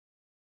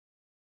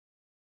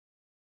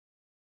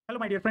Hello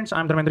my dear friends, I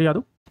am Dharmendra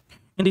Yadav.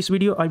 In this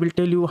video, I will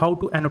tell you how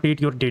to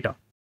annotate your data.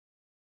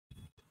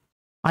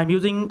 I'm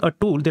using a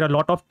tool. There are a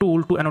lot of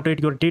tools to annotate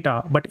your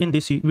data, but in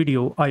this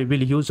video, I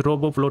will use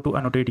Roboflow to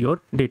annotate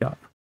your data.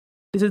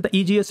 This is the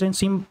easiest and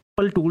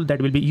simple tool that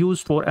will be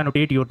used for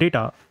annotate your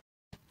data.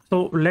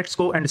 So let's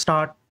go and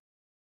start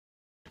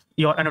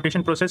your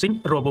annotation process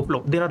in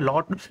Roboflow. There are a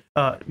lot,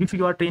 if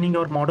you are training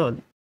your model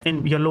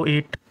in YOLO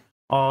 8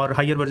 or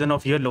higher version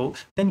of YOLO,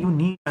 then you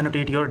need to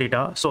annotate your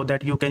data so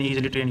that you can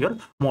easily train your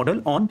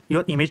model on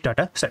your image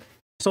data set.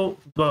 So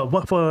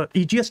for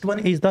easiest one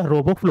is the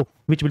Roboflow,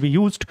 which will be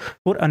used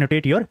for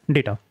annotate your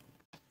data.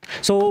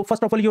 So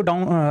first of all, you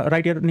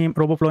write your name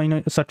Roboflow in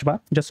a search bar.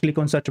 Just click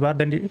on search bar.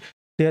 Then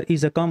there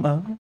is a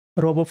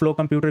Roboflow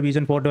computer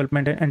vision for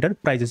development and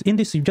enterprises. In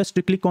this, you just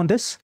click on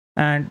this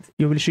and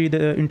you will see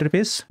the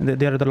interface.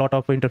 There are a lot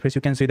of interface.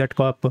 You can see that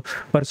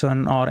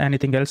person or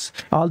anything else.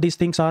 All these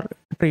things are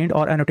trained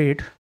or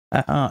annotated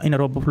in a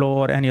Roboflow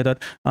or any other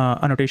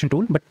annotation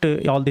tool, but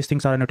all these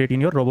things are annotated in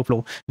your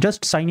Roboflow.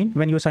 Just sign in.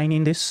 When you sign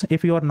in this,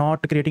 if you are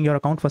not creating your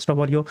account, first of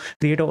all, you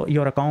create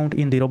your account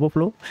in the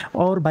Roboflow,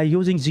 or by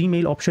using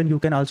Gmail option, you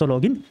can also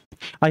log in.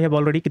 I have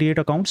already created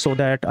account, so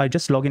that I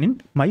just log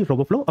in my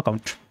Roboflow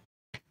account.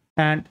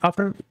 And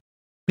after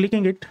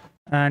clicking it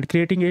and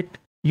creating it,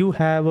 you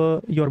have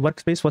your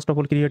workspace. First of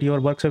all, create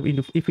your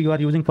workspace. If you are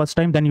using first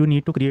time, then you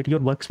need to create your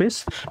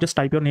workspace. Just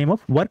type your name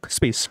of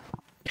workspace.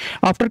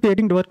 After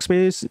creating the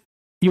workspace,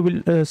 you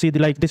will see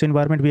like this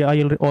environment where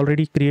I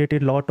already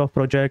created a lot of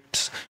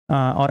projects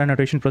or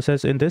annotation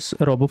process in this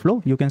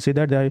Roboflow. You can see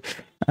that there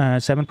are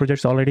 7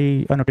 projects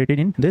already annotated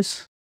in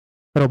this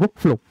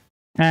Roboflow.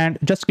 And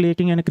just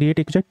clicking on create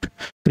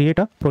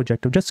a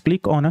project. Just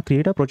click on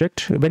create a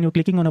project. When you're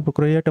clicking on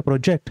create a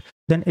project,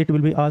 then it will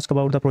be asked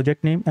about the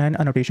project name and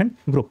annotation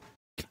group.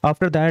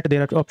 After that,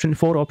 there are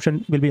 4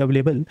 options will be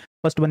available.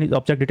 First one is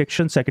object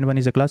detection, second one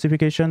is a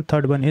classification,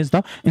 third one is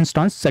the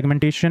instance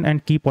segmentation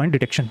and key point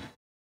detection.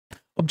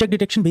 Object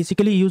detection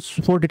basically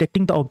used for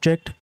detecting the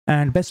object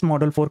and best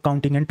model for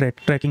counting and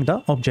tracking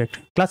the object.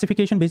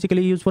 Classification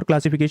basically used for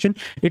classification.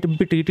 It will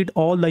be treated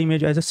all the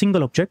image as a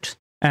single object,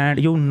 and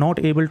you're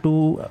not able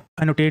to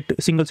annotate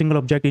single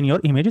object in your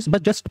images,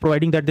 but just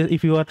providing that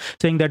if you are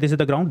saying that this is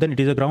the ground, then it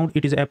is a ground,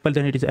 it is apple,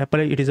 then it is apple,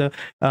 it is a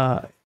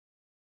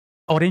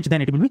orange,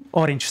 then it will be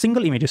orange.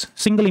 Single image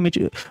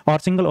or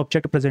single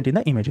object present in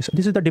the images.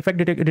 This is the defect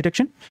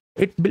detection.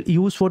 It will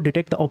use for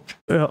detect the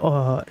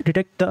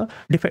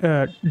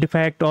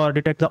defect or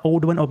detect the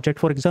odd one object.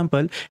 For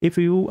example, if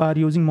you are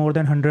using more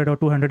than 100 or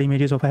 200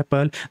 images of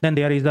apple, then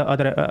there is the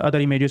other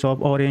images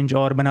of orange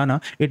or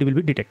banana. It will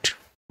be detect.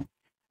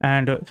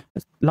 And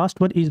last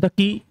one is the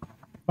key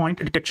point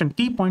detection.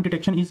 Key point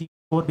detection is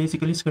for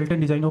basically skeleton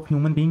design of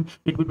human being.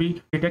 It will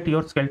be detect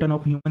your skeleton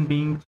of human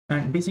being,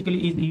 and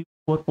basically is used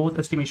for pose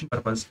estimation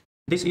purpose.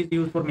 This is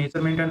used for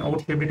measurement and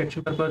out shape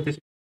detection purpose. This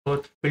is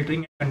for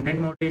filtering and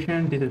content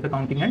notation. This is the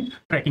counting and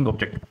tracking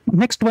object.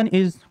 Next one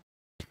is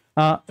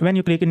when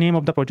you click the name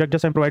of the project.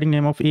 Just I'm providing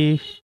name of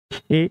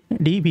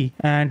ADB,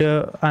 and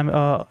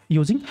I'm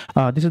using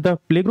this is the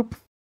playgroup.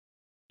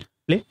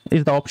 Play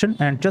is the option,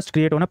 and just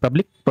create on a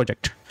public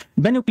project.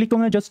 When you click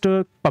on a just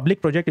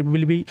public project, it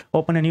will be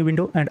open a new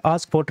window and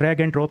ask for drag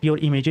and drop your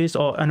images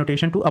or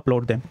annotation to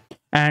upload them.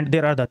 And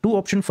there are the 2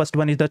 options. First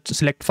one is the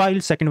select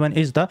file, second one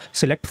is the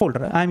select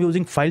folder. I'm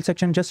using file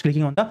section. Just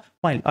clicking on the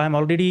file. I'm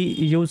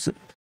already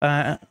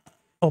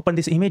open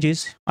these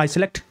images. I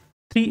select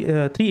three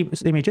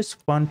images,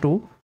 1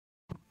 2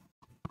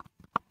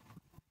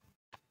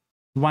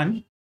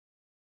 1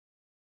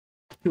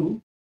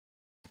 2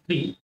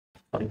 3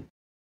 sorry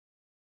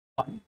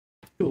 1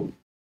 2,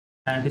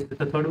 and this is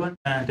the third one,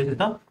 and this is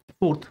the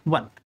 4th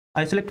one.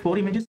 I select 4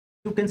 images.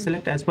 You can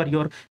select as per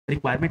your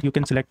requirement. You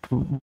can select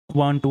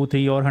 1 2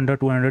 3 or 100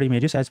 200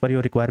 images as per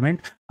your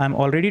requirement. I'm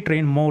already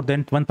trained more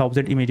than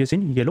 1000 images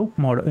in YOLO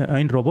model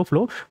in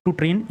Roboflow to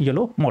train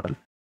YOLO model.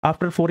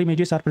 After 4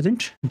 images are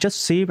present,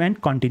 just save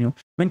and continue.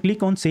 When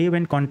click on save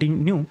and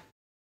continue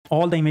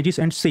all the images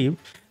and save,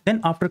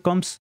 then after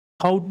comes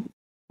how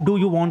do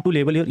you want to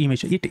label your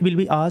image. It will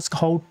be asked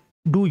how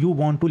do you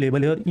want to label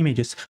your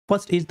images.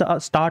 First is the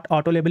start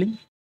auto labeling.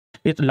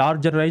 It's large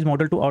generalized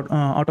model to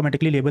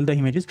automatically label the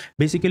images.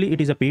 Basically,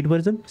 it is a paid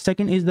version.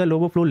 Second is the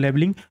Roboflow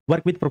labeling,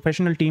 work with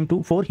professional team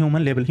for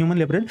human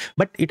labeler,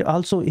 but it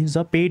also is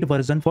a paid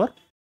version for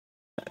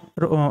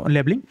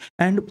labeling.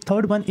 And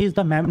third one is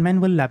the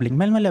manual labeling.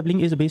 Manual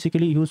labeling is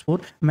basically used for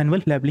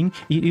manual labeling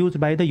used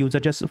by the user.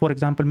 Just for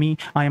example, me,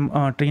 I am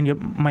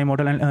train my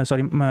model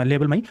and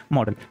label my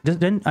model. Just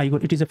then I go.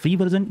 It is a free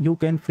version. You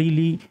can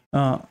freely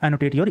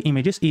annotate your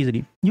images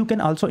easily. You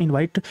can also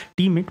invite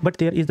teammate, but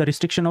there is the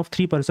restriction of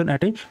 3 person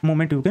at a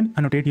moment. You can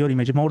annotate your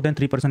image. More than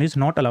 3 person is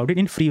not allowed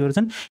in free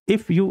version.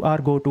 If you are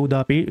go to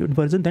the paid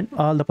version, then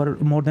all the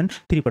more than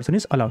 3 person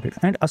is allowed.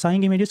 And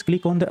assign images.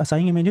 Click on the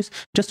assign images.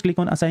 Just click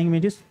on assign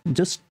images.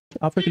 Just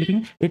after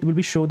clicking, it will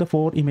be show the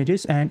 4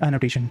 images and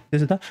annotation.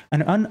 This is the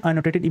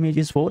unannotated image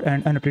is 4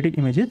 and annotated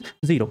image is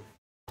 0.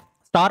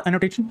 Star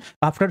annotation.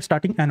 After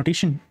starting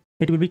annotation,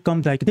 it will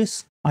become like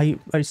this. I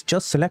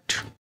just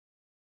select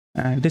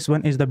and this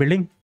one is the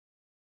building,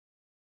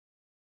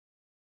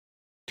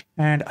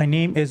 and I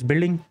name is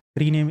building,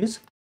 rename is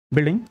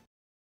building.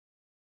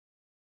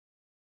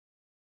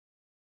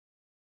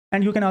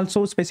 And you can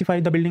also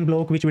specify the building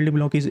block, which building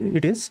block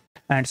it is,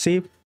 and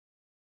save.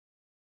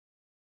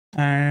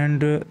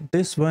 And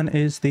this one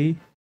is the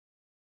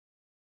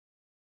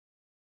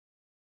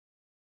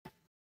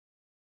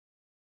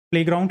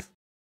playground.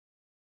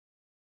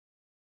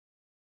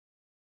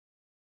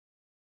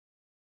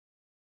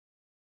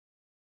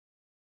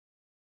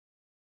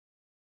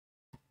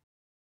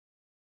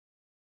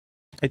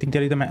 I think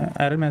there is the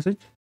error message.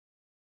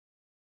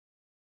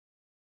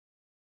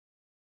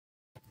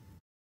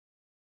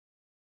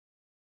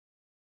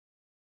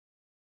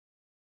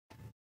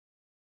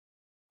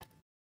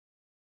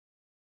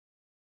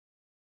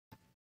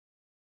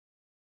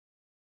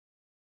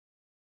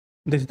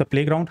 This is the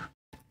playground.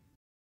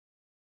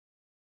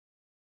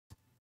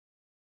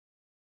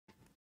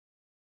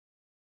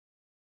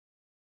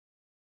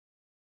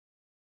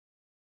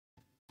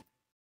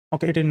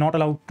 Okay, it is not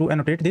allowed to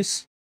annotate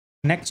this.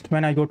 Next,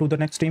 when I go to the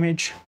next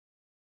image,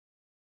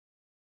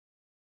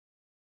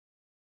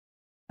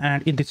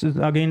 and this is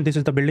again, this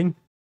is the building.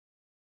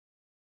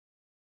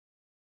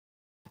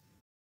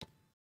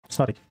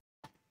 Sorry,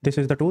 this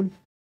is the tool,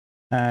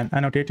 and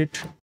annotate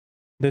it.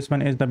 This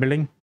one is the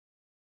building.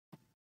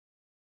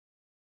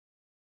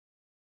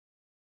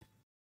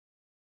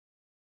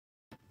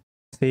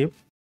 Save.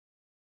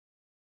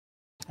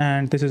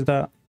 And this is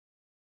the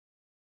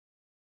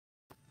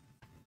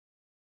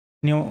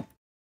new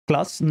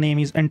class, name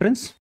is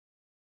entrance.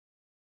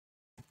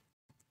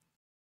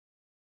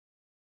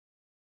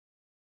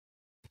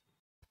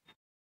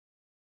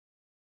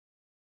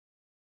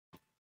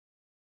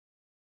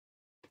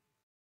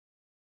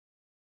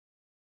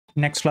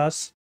 Next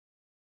class,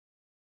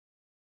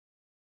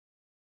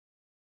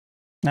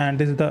 and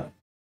this is the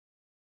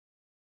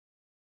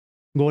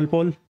goal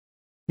pole.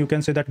 You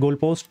can say that goal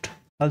post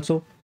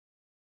also.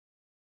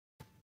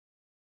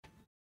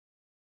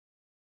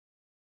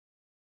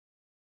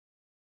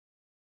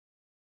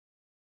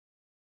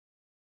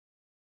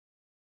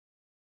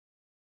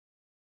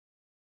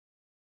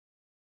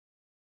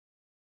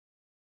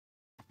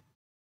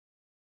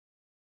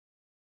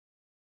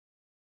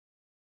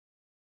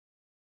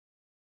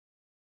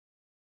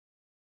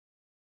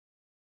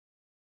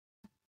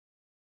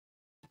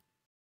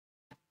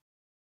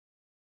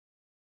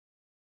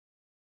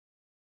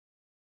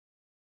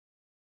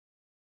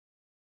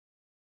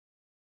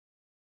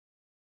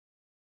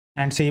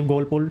 And save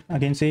goal pole,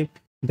 again save.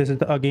 This is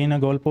the again a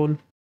goal pole.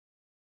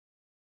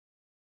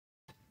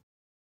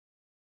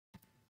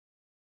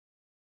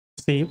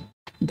 Save.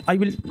 I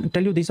will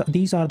tell you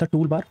these are the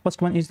toolbar.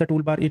 First one is the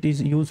toolbar. It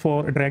is used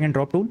for drag and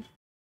drop tool.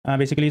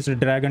 Basically it's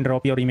drag and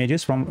drop your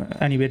images from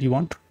anywhere you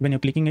want. When you're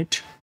clicking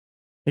it,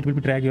 it will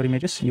be drag your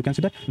images. You can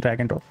see that drag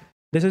and drop.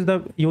 This is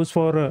the use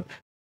for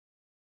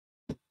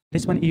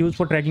this one used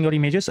for tracking your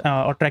images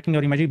or tracking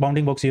your images,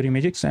 bounding box your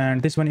images.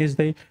 And this one is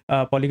the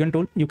polygon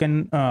tool. You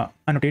can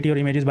annotate your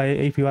images by,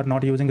 if you are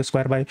not using a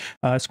square by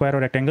square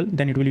or rectangle,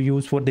 then it will be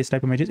used for this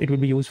type of images. It will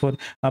be used for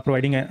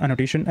providing an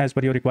annotation as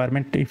per your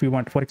requirement. If you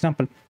want, for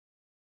example,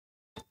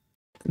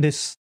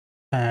 this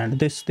and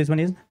this one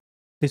is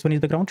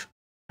the ground,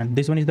 and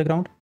this one is the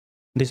ground,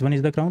 this one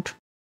is the ground,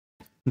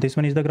 this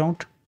one is the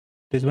ground,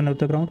 this one is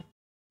the ground,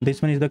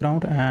 this one is the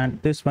ground, and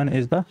this one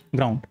is the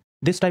ground.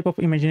 This type of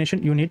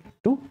imagination you need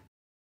to,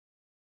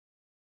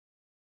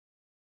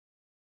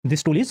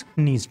 this tool is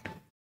niched.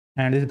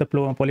 And this is the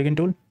polygon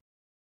tool.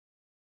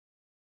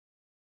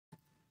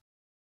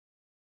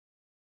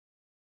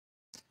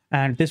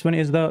 And this one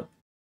is the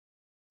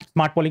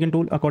smart polygon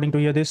tool. According to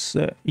here, this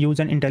use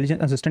an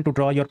intelligent assistant to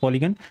draw your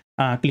polygon,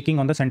 clicking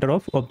on the center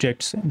of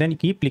objects, then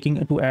keep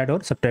clicking to add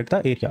or subtract the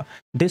area.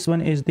 This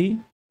one is the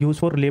use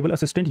for label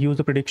assistant. Use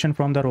the prediction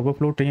from the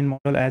Roboflow train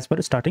model as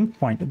per starting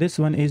point. This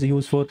one is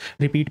used for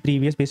repeat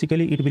previous.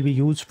 Basically it will be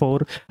used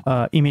for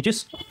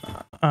images,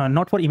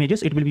 not for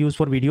images, it will be used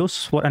for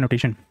videos for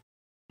annotation.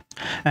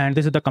 And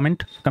this is the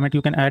comment.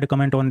 You can add a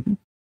comment on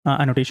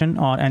annotation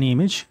or any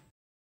image.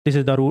 This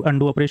is the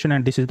undo operation,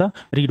 and this is the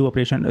redo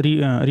operation.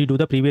 Redo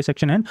the previous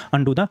action and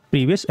undo the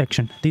previous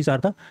action. These are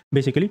the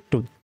basically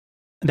tools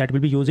that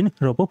will be used in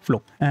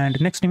Roboflow. And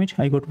next image,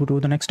 I go to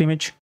the next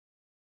image.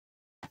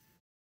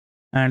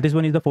 And this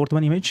one is the fourth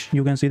one image.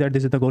 You can see that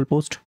this is the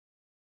goalpost.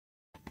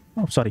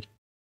 Oh, sorry.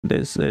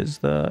 This is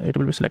the, it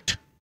will be select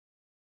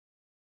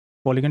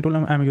polygon tool.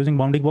 I'm using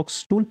bounding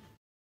box tool.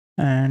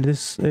 And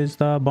this is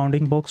the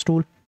bounding box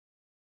tool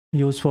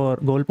used for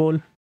goal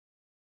pole.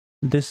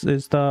 This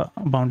is the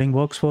bounding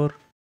box for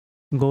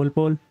goal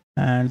pole.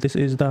 And this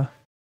is the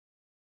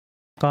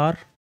car.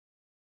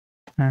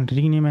 And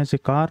rename as a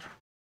car.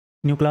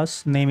 New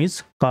class name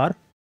is car.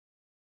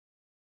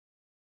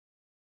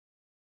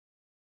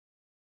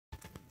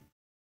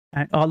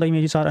 And all the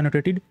images are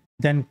annotated,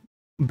 then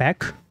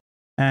back,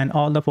 and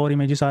all the 4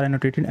 images are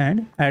annotated,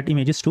 and add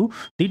images to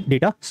the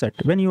data set.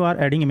 When you are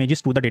adding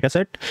images to the data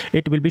set,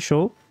 it will be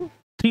show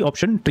three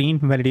option: train,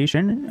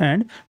 validation,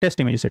 and test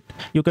image set.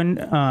 You can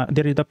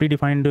there is the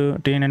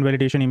predefined train and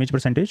validation image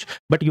percentage,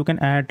 but you can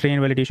add train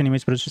validation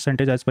image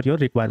percentage as per your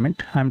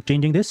requirement. I'm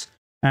changing this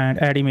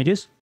and add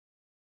images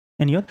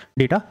in your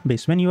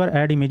database. When you are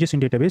add images in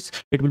database,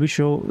 it will be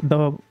show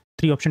the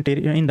three option.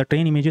 In the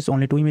train images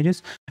only 2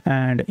 images,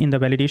 and in the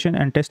validation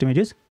and test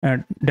images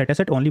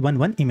dataset only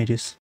one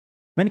images.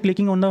 When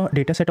clicking on the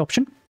dataset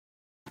option,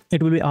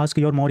 it will be ask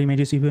your more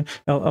images. If you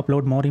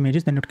upload more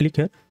images, then you click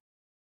here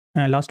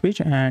last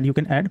page, and you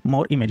can add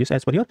more images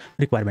as per your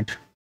requirement.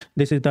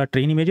 This is the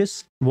train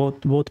images.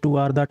 Both two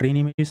are the train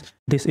images.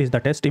 This is the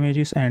test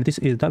images, and this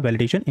is the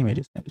validation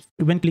images.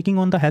 When clicking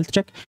on the health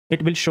check,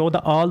 it will show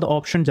all the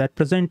options that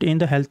present in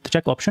the health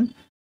check option.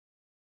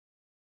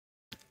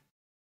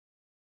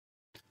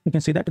 You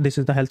can see that this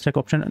is the health check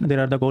option. There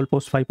are the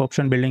goalpost 5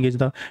 option, building is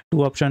the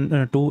 2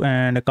 option, 2,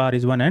 and car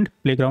is 1, and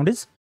playground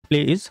is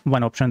play is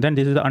 1 option. Then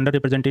this is the under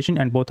representation,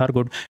 and both are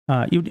good.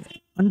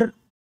 Under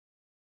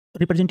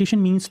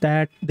representation means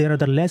that there are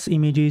the less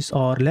images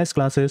or less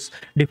classes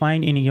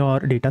defined in your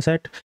data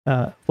set.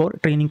 For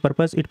training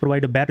purpose, it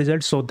provide a bad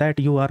result, so that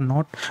you are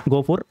not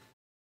go for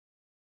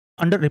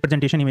under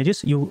representation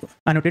images. You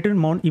annotated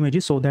more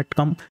images so that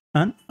come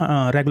on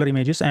regular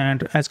images,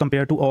 and as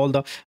compared to all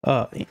the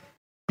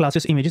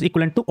classes images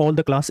equivalent to all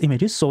the class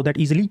images, so that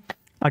easily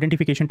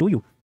identification to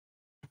you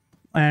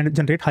and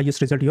generate highest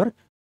result your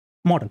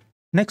model.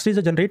 Next is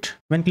the generate.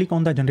 When click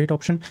on the generate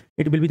option,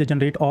 it will be the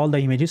generate all the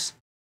images.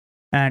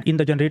 And in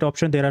the generate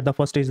option, there are the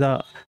first is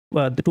the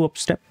 2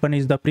 step. One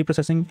is the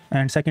pre-processing,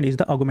 and second is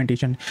the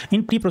augmentation.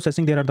 In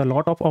pre-processing, there are the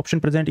lot of option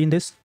present in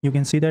this. You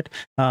can see that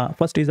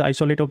first is the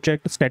isolate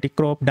object, static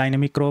crop,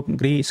 dynamic crop,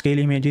 gray scale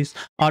images,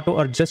 auto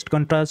adjust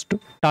contrast,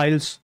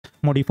 tiles,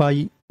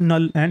 modify,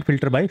 null, and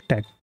filter by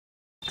tag.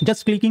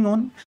 Just clicking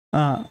on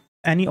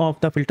any of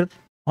the filter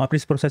or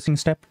pre-processing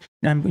step,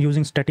 I'm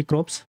using static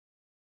crops.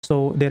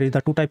 So there is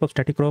the 2 type of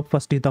static crop.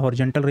 First is the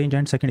horizontal range,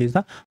 and second is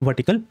the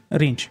vertical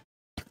range.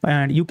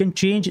 And you can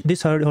change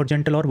this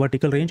horizontal or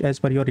vertical range as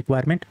per your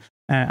requirement.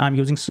 I'm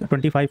using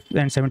 25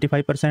 and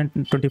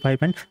 75%,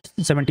 25 and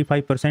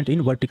 75%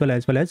 in vertical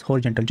as well as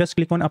horizontal. Just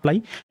click on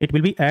apply. It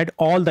will be add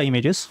all the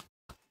images.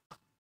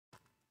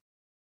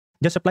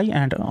 Just apply,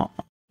 and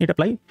it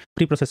apply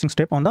pre-processing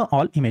step on the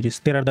all images.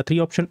 There are the 3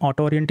 option: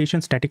 auto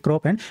orientation, static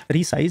crop, and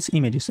resize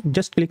images.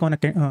 Just click on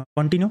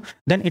continue.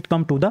 Then it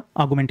come to the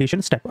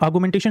augmentation step.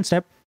 Augmentation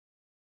step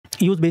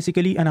use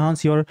basically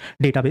enhance your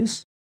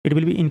database. It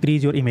will be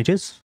increase your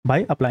images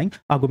by applying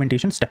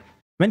augmentation step.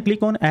 When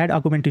click on add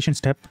augmentation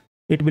step,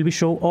 it will be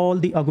show all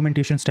the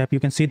augmentation step. You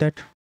can see that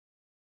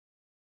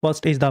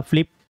first is the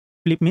flip.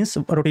 Flip means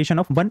rotation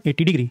of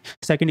 180 degree.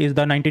 Second is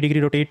the 90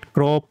 degree rotate,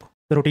 crop,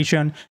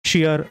 rotation,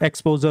 shear,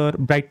 exposure,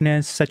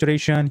 brightness,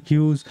 saturation,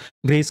 hues,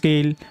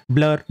 grayscale,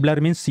 blur. Blur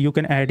means you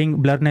can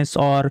adding blurriness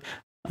or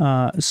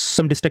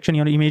some distraction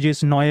in your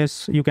images,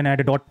 noise. You can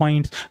add a dot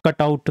points, cut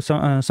out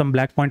some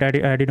black point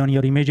added on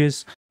your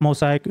images,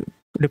 mosaic,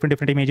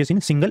 different images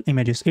in single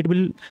images. It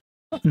will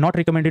not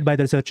recommended by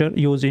the researcher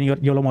used in your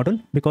YOLO model,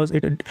 because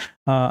it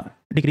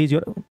decrease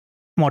your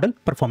model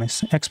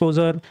performance.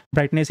 Exposure,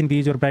 brightness,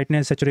 increase your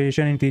brightness,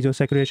 saturation, increase your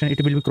saturation.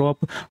 It will be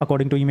crop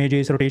according to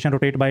images, rotation,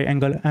 rotate by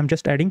angle. I'm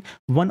just adding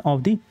one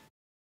of the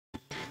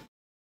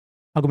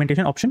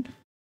augmentation option.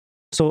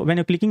 So when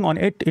you're clicking on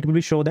it, it will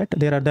be show that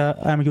there are the,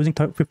 I'm using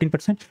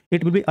 15%.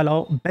 It will be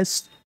allow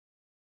best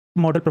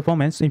model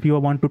performance. If you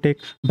want to take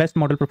best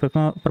model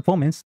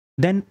performance,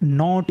 then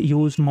not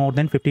use more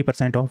than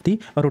 50% of the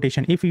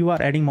rotation. If you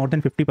are adding more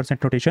than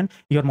 50% rotation,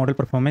 your model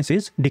performance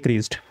is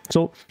decreased.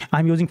 So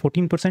I'm using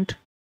 14%,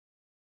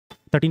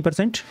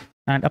 13%,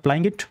 and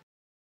applying it.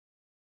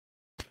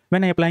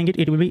 When I applying it,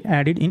 it will be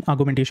added in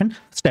augmentation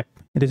step.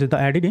 This is the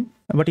added in.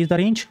 What is the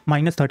range?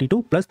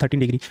 -32 plus 13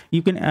 degree.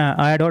 You can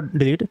add or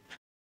delete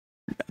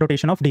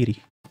rotation of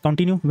degree.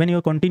 Continue. When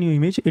you continue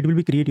image, it will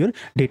be create your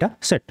data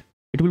set.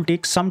 It will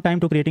take some time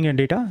to creating a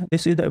data.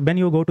 This is the, when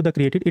you go to the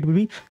created, it will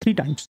be 3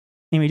 times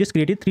images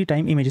created, 3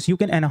 times images. You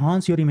can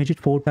enhance your images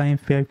 4 times,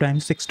 5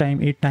 times, 6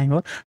 times, 8 times,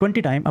 or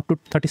 20 times, up to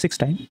 36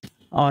 times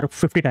or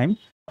 50 times.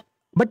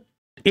 But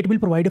it will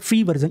provide a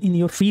free version. In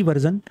your free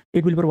version,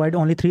 it will provide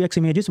only 3x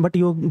images, but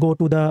you go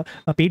to the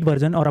paid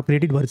version or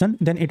upgraded version,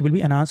 then it will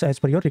be enhanced as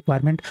per your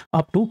requirement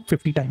up to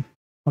 50 times.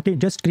 Okay,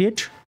 just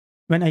create.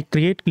 When I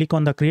create, click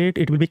on the create,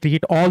 it will be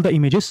create all the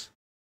images.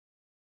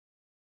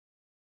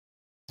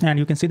 And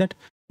you can see that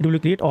it will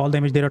create all the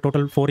images. There are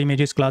total 4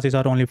 images, classes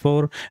are only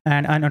 4,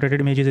 and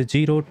annotated images is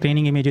 0,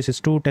 training images is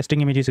 2,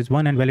 testing images is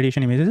 1, and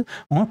validation images is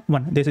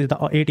 1. This is the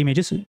 8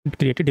 images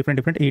created,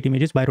 different 8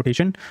 images by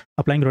rotation,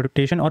 applying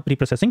rotation or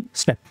pre-processing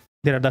step.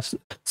 There are the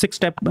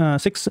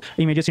 6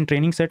 images in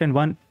training set, and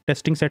 1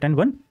 testing set, and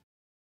 1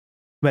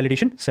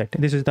 validation set.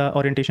 This is the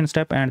orientation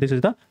step, and this is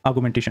the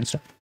augmentation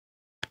step.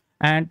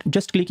 And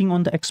just clicking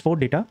on the export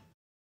data,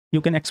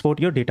 you can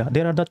export your data.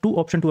 There are the 2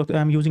 options to,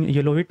 I'm using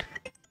YOLO 8.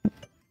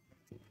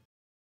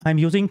 I'm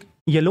using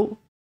YOLO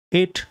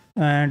 8,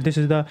 and this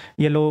is the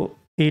YOLO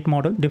 8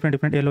 model,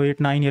 different YOLO 8,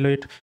 9, YOLO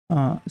 8,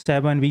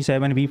 7,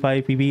 V7,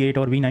 V5, V8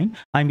 or V9.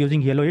 I'm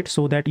using YOLO 8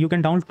 so that you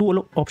can download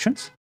two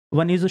options.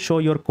 One is show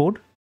your code,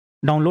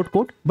 download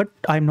code, but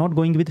I'm not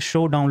going with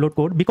show download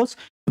code, because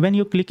when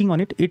you're clicking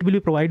on it, it will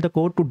provide the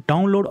code to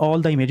download all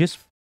the images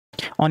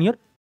on your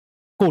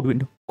code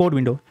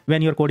window.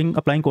 When you're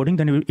applying coding,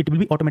 then it will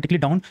be automatically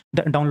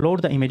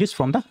download the images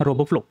from the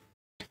Roboflow.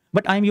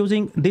 But I'm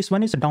using this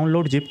one is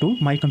download zip to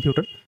my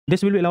computer.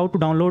 This will be allowed to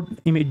download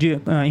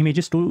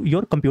images to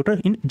your computer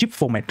in zip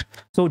format.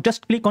 So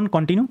just click on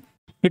continue.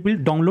 It will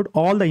download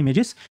all the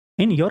images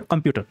in your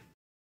computer.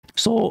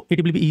 So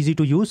it will be easy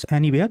to use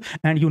anywhere,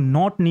 and you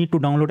not need to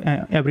download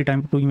every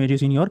time 2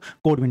 images in your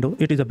code window.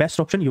 It is the best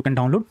option. You can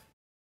download,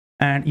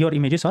 and your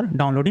images are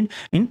downloaded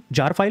in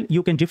jar file.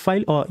 You can zip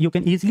file, or you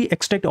can easily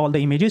extract all the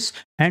images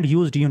and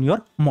used in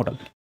your model.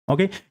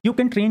 Okay, you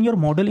can train your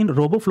model in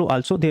Roboflow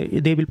also.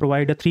 They will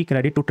provide a 3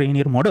 credit to train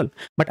your model,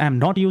 but I'm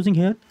not using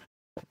here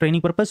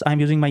training purpose. I'm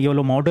using my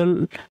YOLO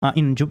model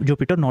in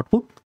Jupyter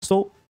notebook,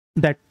 so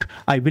that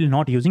I will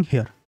not using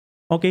here.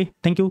 Okay,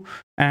 thank you.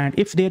 And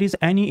if there is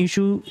any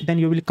issue, then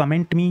you will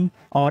comment me,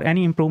 or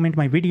any improvement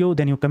my video,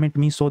 then you comment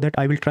me, so that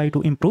I will try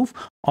to improve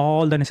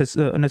all the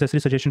necessary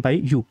suggestion by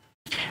you.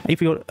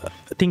 If you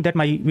think that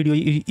my video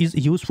is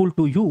useful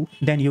to you,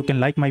 then you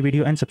can like my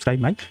video and subscribe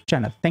my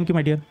channel. Thank you,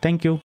 my dear.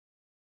 Thank you.